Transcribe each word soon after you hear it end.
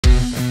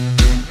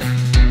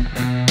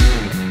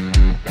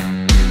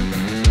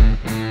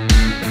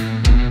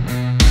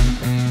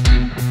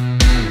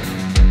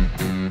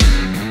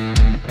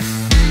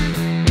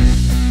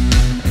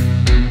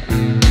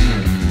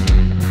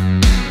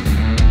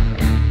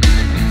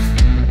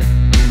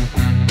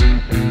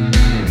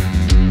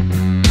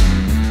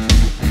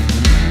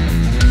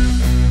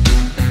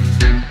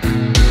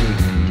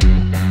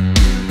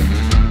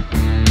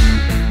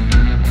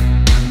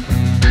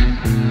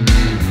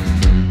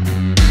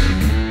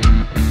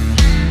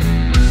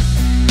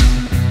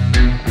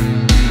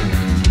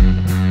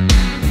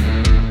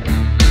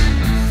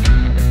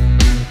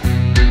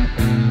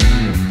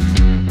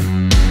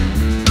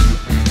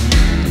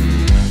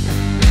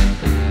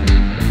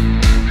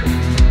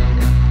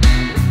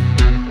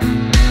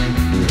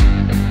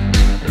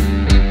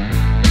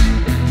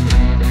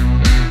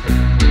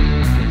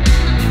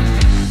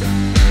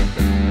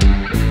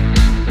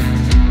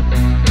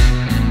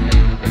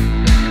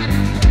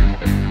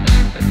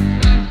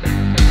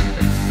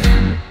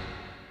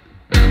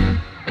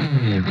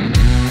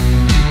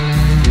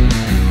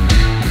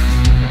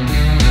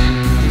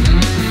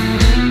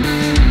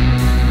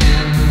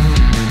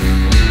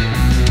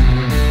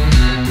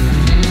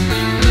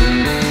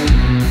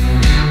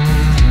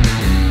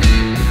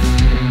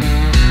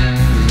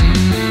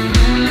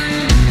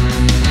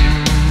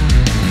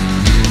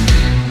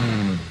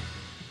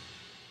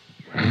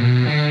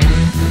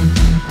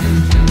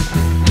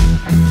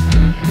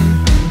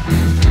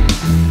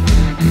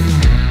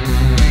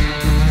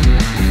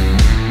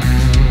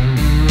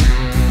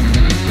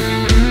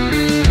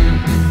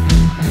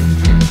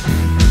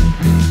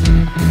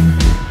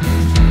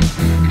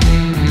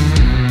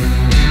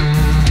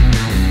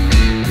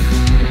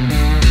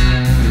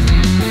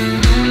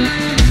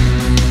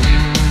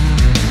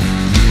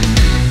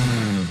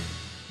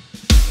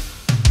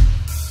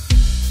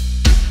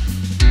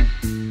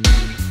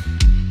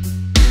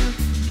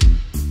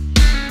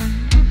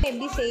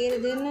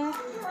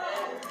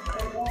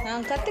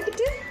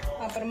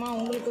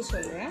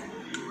சொல்கிறேன்.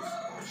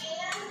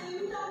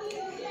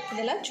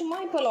 இதெல்லாம் சும்மா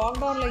இப்போ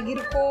லாக்டவுனில்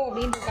இருக்கோம்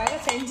அப்படின்றதுக்காக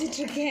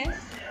செஞ்சிட்ருக்கேன்.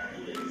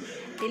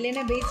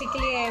 இல்லைன்னா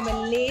basically I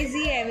am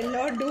lazy, I will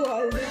not two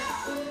all this.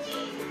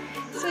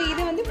 So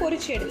இதை வந்து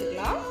பொரிச்சு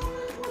எடுத்துக்கலாம்.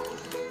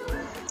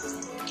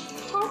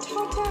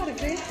 ஹாட்டாக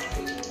இருக்குது,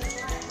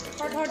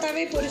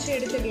 ஹாட்டாகவே பொரிச்சு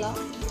எடுத்துக்கலாம்.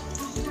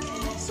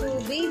 ஸோ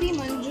பேபி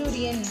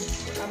மஞ்சூரியன்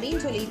அப்படின்னு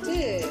சொல்லிட்டு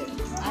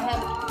I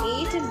have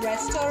add in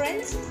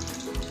restaurants.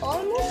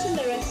 Almost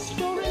இந்த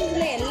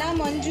ரெஸ்டாரண்ட்ஸில் எல்லா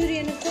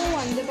மஞ்சூரியனுக்கும்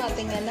வந்து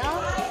பார்த்திங்கன்னா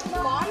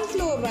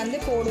கார்ன்ஃப்ளோர் வந்து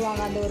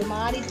போடுவாங்க, அந்த ஒரு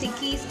மாதிரி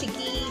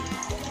ஸ்டிக்கி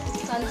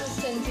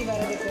கன்சிஸ்டன்சி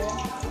வர்றதுக்கு.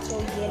 ஸோ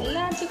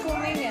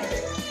எல்லாத்துக்குமே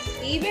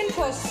ஈவன்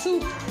ஃபார்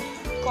சூப்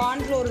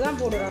கார்ன்ஃப்ளோர் தான்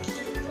போடுறோம்.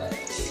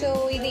 ஸோ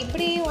இது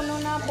இப்படி ஒன்று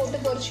ஒன்றா போட்டு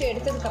பொரிச்சு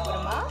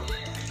எடுத்ததுக்கப்புறமா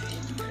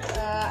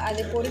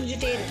அது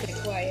பொரிஞ்சிட்டே இருக்குது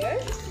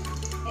ரிக்வயர்ட்.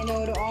 இந்த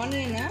ஒரு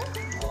ஆனியனை,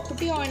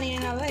 குட்டி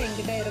ஆனியனாக தான்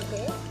என்கிட்ட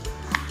இருக்குது.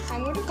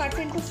 I'm going to cut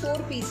into 4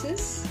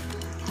 pieces.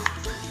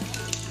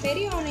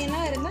 பெரிய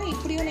ஆனியனாக இருந்தால்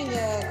இப்படியும்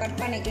நீங்கள் கட்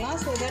பண்ணிக்கலாம்,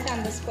 ஸோ தட்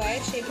அந்த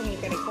ஸ்கொயர் ஷேப்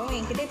உங்களுக்கு கிடைக்கும்.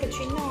 என்கிட்ட இப்போ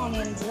சின்ன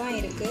ஆனியன்ஸ் தான்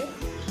இருக்குது.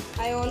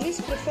 I always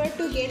prefer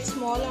to get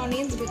small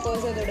onions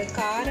because அதோட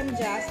காரம்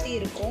ஜாஸ்தி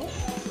இருக்கும்.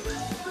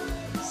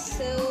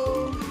 ஸோ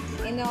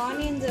இந்த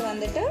ஆனியன்ஸை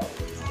வந்துட்டு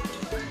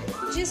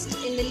ஜஸ்ட்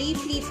இந்த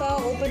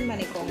லீஃபாக ஓப்பன்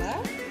பண்ணிக்கோங்க.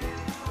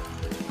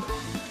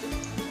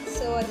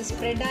 ஸோ அது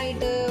ஸ்ப்ரெட்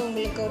ஆகிட்டு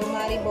உங்களுக்கு ஒரு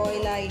மாதிரி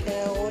பாயில் ஆகிட்டு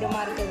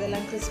ஓரமாக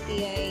இருக்கிறதெல்லாம் கிறிஸ்பி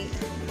ஆகி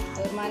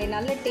ஒரு மாதிரி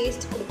நல்ல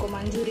டேஸ்ட் கொடுக்கும்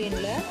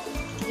மஞ்சூரியனில்.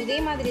 இதே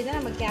மாதிரி தான்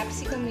நம்ம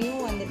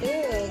கேப்சிகமையும் வந்துட்டு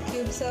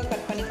க்யூப்ஸாக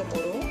கட் பண்ணிக்க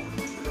போகிறோம்.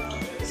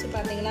 ஸோ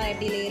பார்த்தீங்களா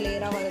எப்படி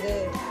லேயராக வருது.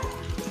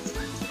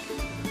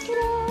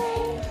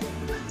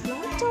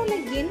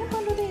 லாக்டவுனில் என்ன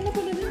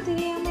பண்ணுறதுன்னு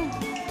தெரியாமல்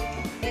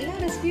எல்லா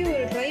ரெசிபியும்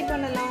ஒரு ட்ரை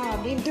பண்ணலாம்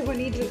அப்படின்ட்டு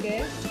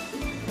பண்ணிகிட்ருக்கேன்.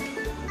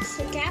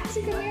 ஸோ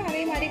கேப்சிகமையும்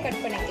அதே மாதிரி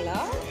கட்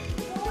பண்ணிக்கலாம்.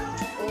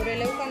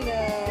 ஓரளவுக்கு அந்த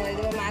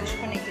இதில் மேட்ச்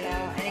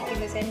பண்ணிக்கலாம். எனக்கு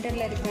இந்த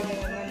சென்டரில் இருக்கிறது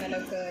வந்து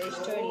அந்தளவுக்கு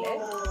இஷ்டம் இல்லை.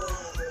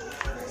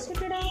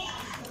 சுட்டடா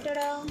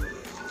டடா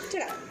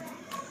டடா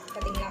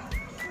பார்த்தீங்களா.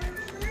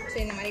 ஸோ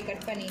இந்த மாதிரி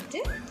கட்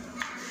பண்ணிவிட்டு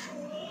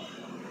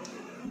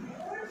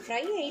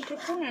ஃப்ரை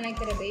ஆகிட்டுருக்குன்னு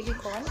நினைக்கிற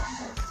baby corn.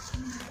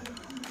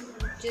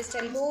 Just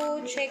I'll go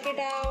check it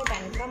out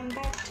and come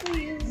back to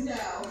you.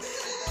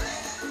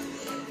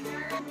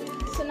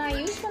 So நான்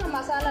யூஸ் பண்ண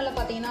மசாலாவில்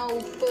பார்த்தீங்கன்னா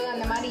உப்பு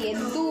அந்த மாதிரி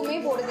எதுவுமே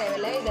போட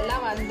தேவையில்லை.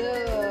 இதெல்லாம் வந்து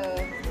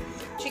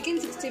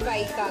சிக்கன்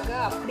 65க்காக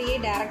அப்படியே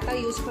டேரெக்டாக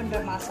யூஸ் பண்ணுற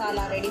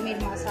மசாலா,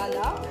 ரெடிமேட்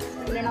மசாலா.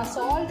 இல்லை நான்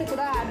சால்ட்டு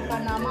கூட ஆட்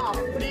பண்ணாமல்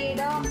அப்படியே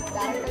தான்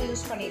டேரெக்டாக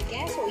யூஸ்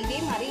பண்ணியிருக்கேன். ஸோ இதே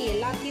மாதிரி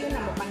எல்லாத்தையும்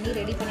நம்ம பண்ணி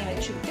ரெடி பண்ணி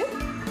வச்சுக்கிட்டு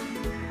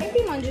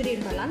எப்படி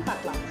மஞ்சூரியன் பண்ணலான்னு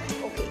பார்க்கலாம்.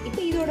 ஓகே,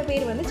 இப்போ இதோட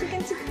பேர் வந்து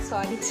சிக்கன்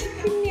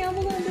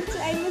ஞாபகம் வந்துச்சு.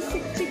 I miss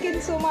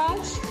chicken so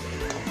much.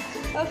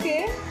 Okay,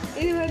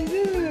 இது வந்து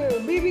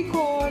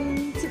பேபிகார்ன்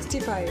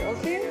 65.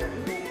 ஓகே,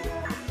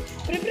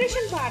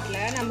 ப்ரிப்ரேஷன்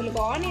பார்ட்டில் நம்மளுக்கு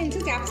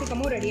ஆனியன்ஸும்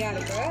கேப்சிகமும் ரெடியாக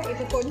இருக்குது.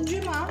 இப்போ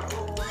கொஞ்சமாக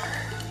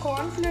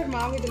கார்ன்ஃப்ளவர்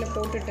மாவு இதில்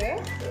போட்டுட்டு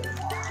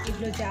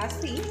இவ்வளோ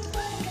ஜாஸ்தி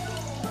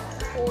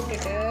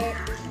போட்டுட்டு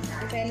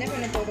இப்போ என்ன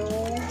பண்ண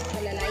போகிறோம்,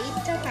 இதில்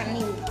லைட்டாக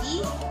தண்ணி ஊற்றி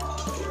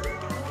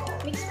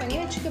மிக்ஸ் பண்ணி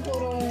வச்சுக்க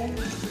போகிறோம்.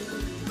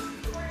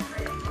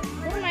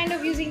 Don't mind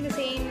of using the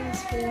same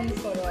spoon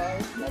for all.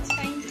 That's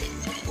fine.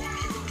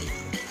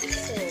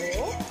 So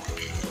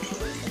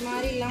இது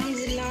மாதிரி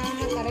லம்ஸ்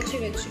இல்லாமல் கரைச்சி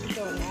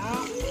வச்சுக்கிட்டோன்னா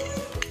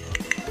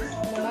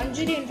இந்த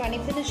மஞ்சூரியன் பண்ணி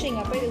ஃபினிஷிங்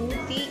அப்போ இதை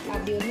ஊற்றி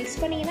அப்படி ஒரு மிக்ஸ்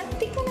பண்ணிங்கன்னா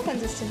திக்கான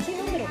கன்சிஸ்டன்சி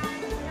வந்துடும்.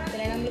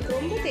 இதில் நம்மளுக்கு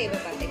ரொம்ப தேவை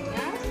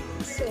பார்த்தீங்கன்னா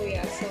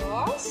soya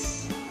sauce,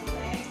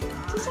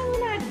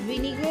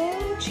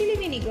 vinegar, chilli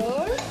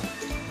vinegar,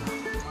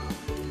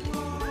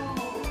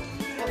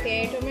 okay,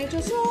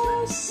 tomato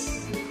sauce.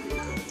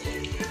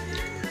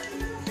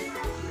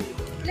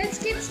 Let's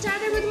get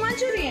started with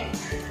Manchurian.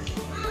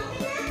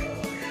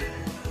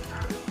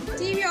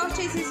 TV off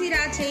చేసేసి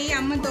రా చెయ్యి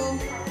అమ్మతో.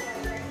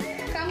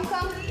 Come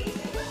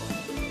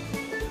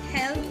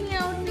help me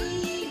out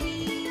baby.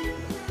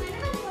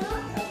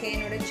 Okay,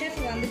 என்னோட செஃப்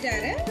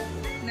வந்துட்டாரு.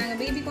 நாங்கள்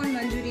பேபிகார்ன்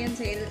மஞ்சூரியன்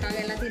செய்கிறதுக்காக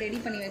எல்லாத்தையும் ரெடி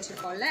பண்ணி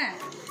வச்சுருக்கோம்ல.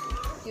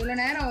 இவ்வளோ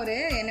நேரம் அவர்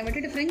என்னை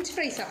விட்டுட்டு ஃப்ரெஞ்ச்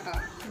ஃப்ரைஸ் அப்பா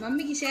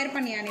மம்மிக்கு ஷேர்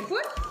பண்ணி அனுப்பு.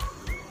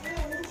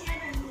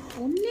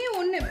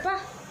 ஒன்றுப்பா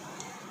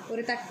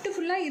ஒரு தட்டு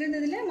ஃபுல்லாக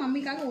இருந்ததில்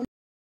மம்மிக்காக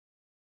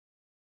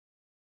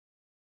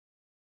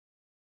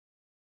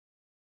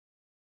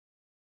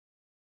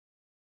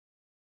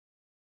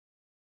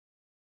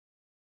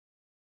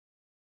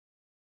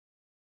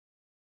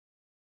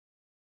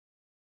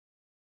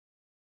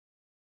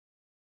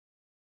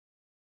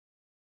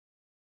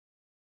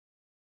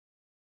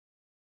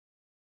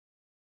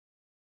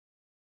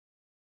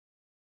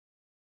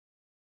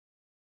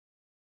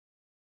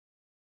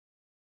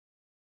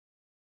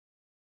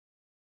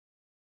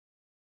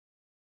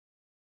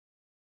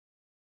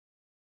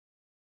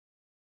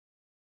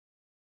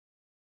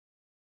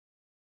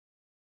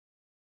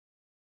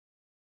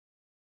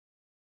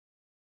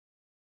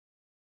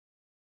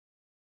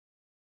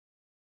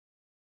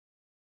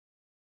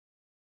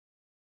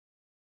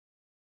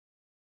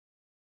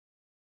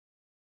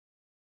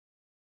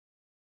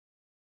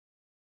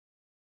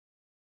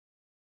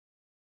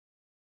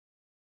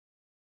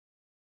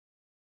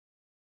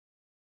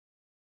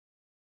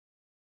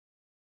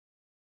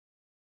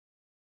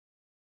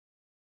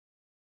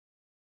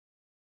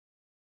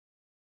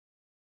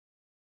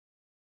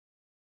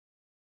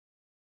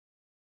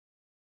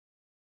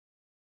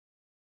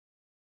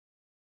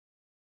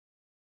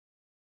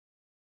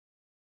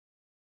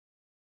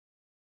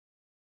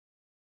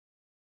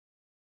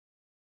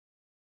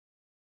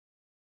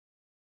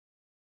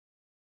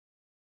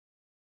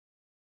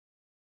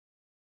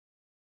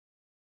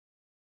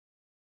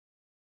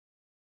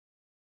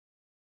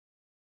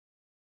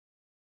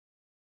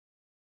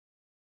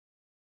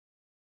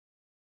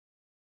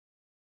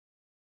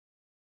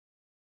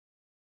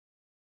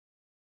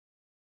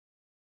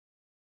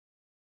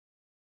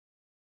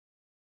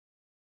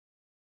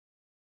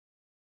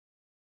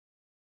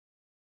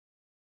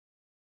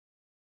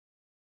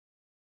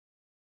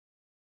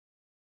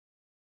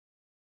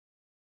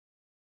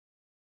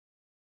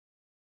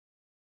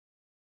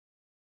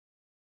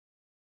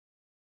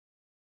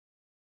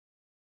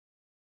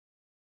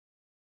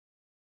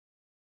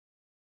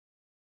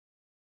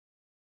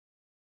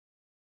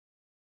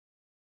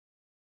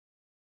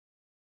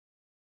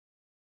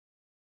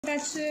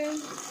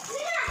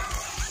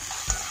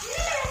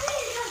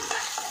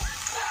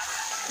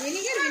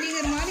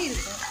வினிகர் மாதிரி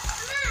இருக்கும்.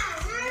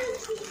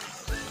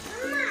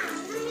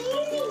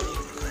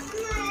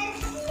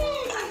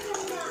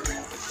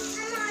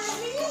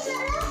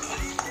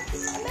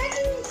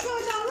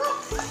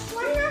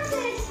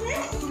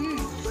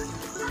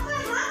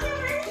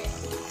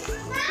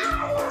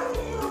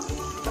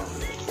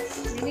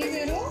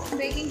 வினிகரும்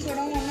பேக்கிங்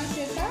சோடாவும் ஒன்றா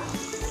சேர்த்தா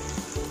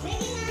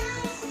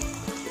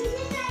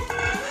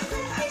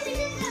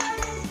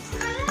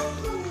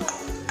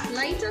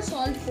லைட்டாக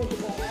சால்ட்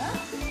போட்டுக்கோங்க.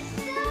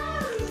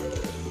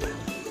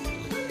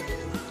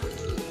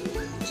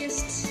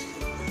 ஜஸ்ட்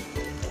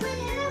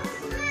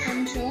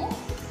கொஞ்சம்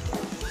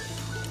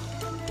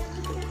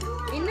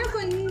இன்னும்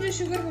கொஞ்சம்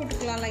சுகர்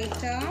போட்டுக்கலாம்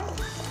லைட்டாக.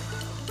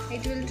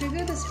 It will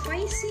trigger the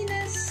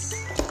spiciness.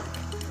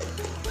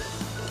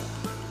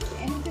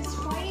 எனக்கு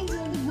ஸ்பைஸ்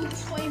வந்து குட்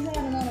ஸ்பைஸாக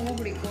இருந்தால் ரொம்ப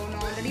பிடிக்கும்.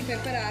 நான் ஆல்ரெடி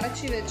பெப்பர்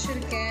அரைச்சி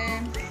வச்சுருக்கேன்.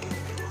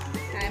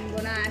 I am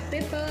gonna add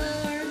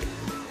pepper.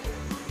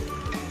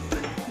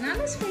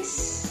 நல்ல ஸ்பைஸ்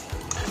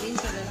அப்படின்னு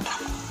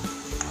சொல்லலாம்.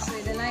 ஸோ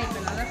இதெல்லாம் இப்போ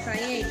நல்லா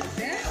ஃப்ரை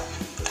ஆகிட்டு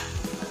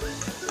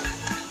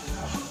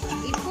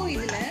இப்போ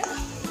இதில்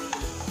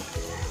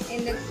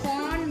இந்த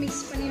கார்ன்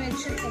மிக்ஸ் பண்ணி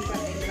வச்சுருக்கோம்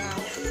பார்த்தீங்களா,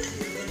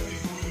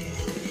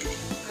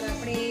 அதை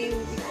அப்படியே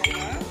ஊற்றிக்கோங்க.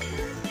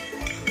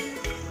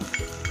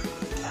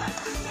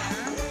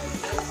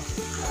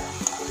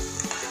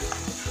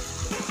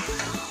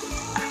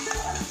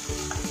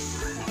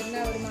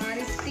 பார்த்தீங்களா ஒரு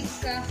மாதிரி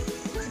திக்காக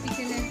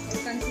சிக்கன்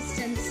ஒரு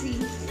கன்சிஸ்டன்சி.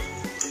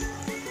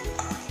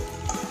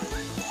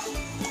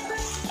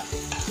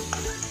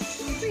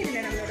 இப்போ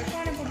இதில் நம்மளோட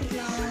கார்னை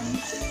போட்டுக்கலாம்.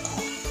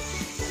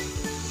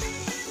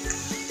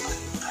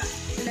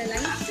 இதில்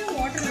லைட்டாக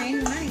வாட்டர்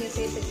வேணும்னா நீங்கள்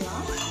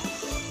சேர்த்துக்கலாம்.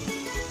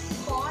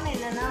 கார்ன்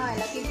என்னென்னா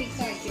எல்லாத்தையும்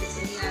திக்காக வைக்கிறது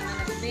சரிங்களா,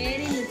 அதனால்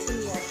வெரி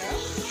லிட்டில் வாட்டர்.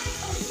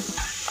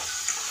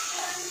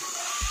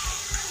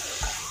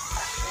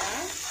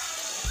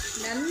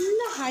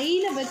 நல்லா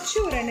ஹையில் வச்சு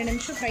ஒரு 2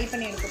 நிமிஷம் ஃப்ரை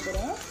பண்ணி எடுக்க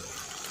போகிறோம்.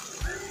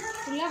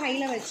 ஃபுல்லாக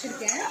ஹையில்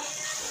வச்சுருக்கேன்.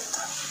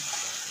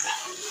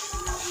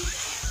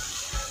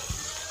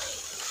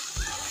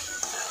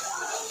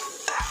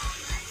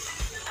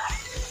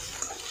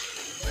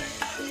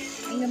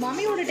 எங்கள்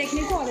மம்மியோட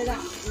டெக்னிக்கும்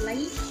அதுதான்.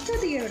 லைட்டாக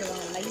தீய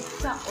விடுவாங்க.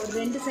 லைட்டாக ஒரு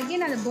 2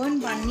 செகண்ட் அதை பேர்ன்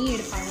பண்ணி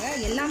எடுப்பாங்க.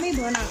 எல்லாமே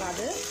பேர்ன்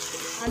ஆகாது,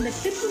 அந்த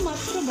டிப்பு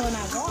மட்டும் பேர்ன்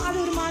ஆகும். அது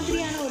ஒரு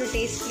மாதிரியான ஒரு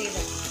டேஸ்ட்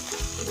ஃப்ளேவர்.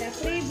 இதை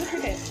அப்படியே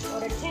விட்டுட்டு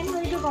ஒரு 10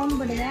 வரைக்கும் கவுண்ட்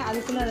பண்ணுங்கள்.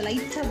 அதுக்குள்ளே அது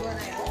லைட்டாக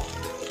பேர்ன் ஆகிடும்.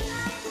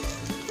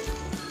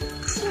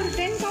 ஸோ ஒரு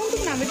 10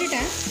 கவுண்ட்டுக்கு நான்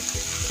விட்டுட்டேன்.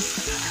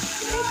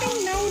 I think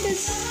now it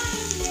is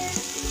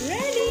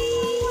ready.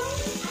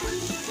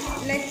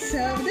 Let's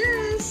serve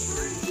this.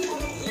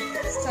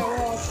 Stove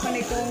off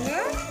பண்ணிக்கோங்க.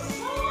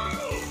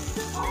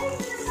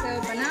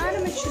 சர்வ் பண்ண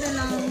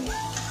ஆரம்பிச்சிடலாம்.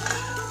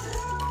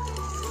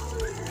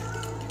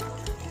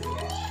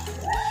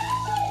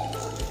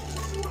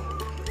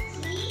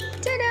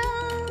 Ta-da!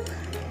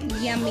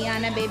 Yummy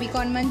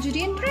babycorn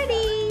manchurian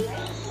ready.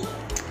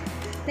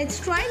 Let's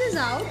try this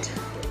out.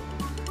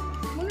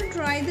 I'm going to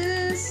try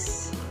this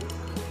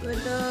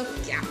with the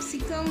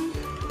capsicum,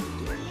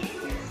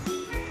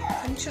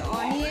 bunch of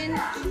onion.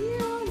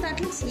 Yeah, that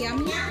looks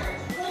yummy.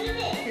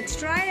 Let's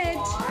try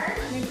it.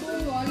 Make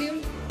full volume.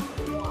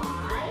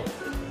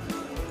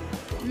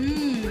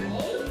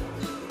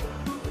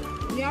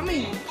 Yummy.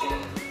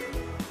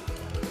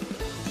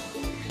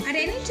 At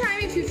any time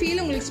if you feel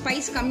உங்களுக்கு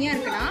spice கம்மியாக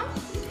இருக்குன்னா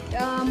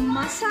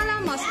மசாலா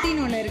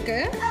மஸ்தின்னு ஒன்று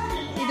இருக்குது.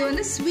 இது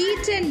வந்து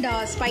sweet and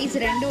spice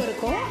ரெண்டும்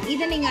இருக்கும்.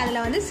 இதை நீங்கள்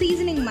அதில் வந்து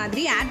சீசனிங்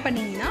மாதிரி ஆட்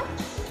பண்ணிங்கன்னா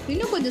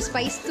இன்னும் கொஞ்சம்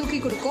ஸ்பைஸ் தூக்கி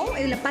கொடுக்கும்.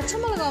 இதில் பச்சை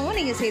மிளகாவும்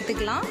நீங்கள்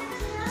சேர்த்துக்கலாம்.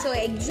 ஸோ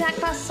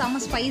எக்ஸாக்டாக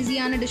செம்ம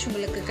ஸ்பைஸியான டிஷ்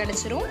உங்களுக்கு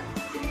கிடச்சிரும்.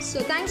 ஸோ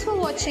தேங்க்ஸ்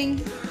ஃபார் வாட்சிங்.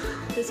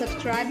 To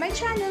subscribe my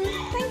channel.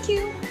 Thank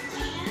you.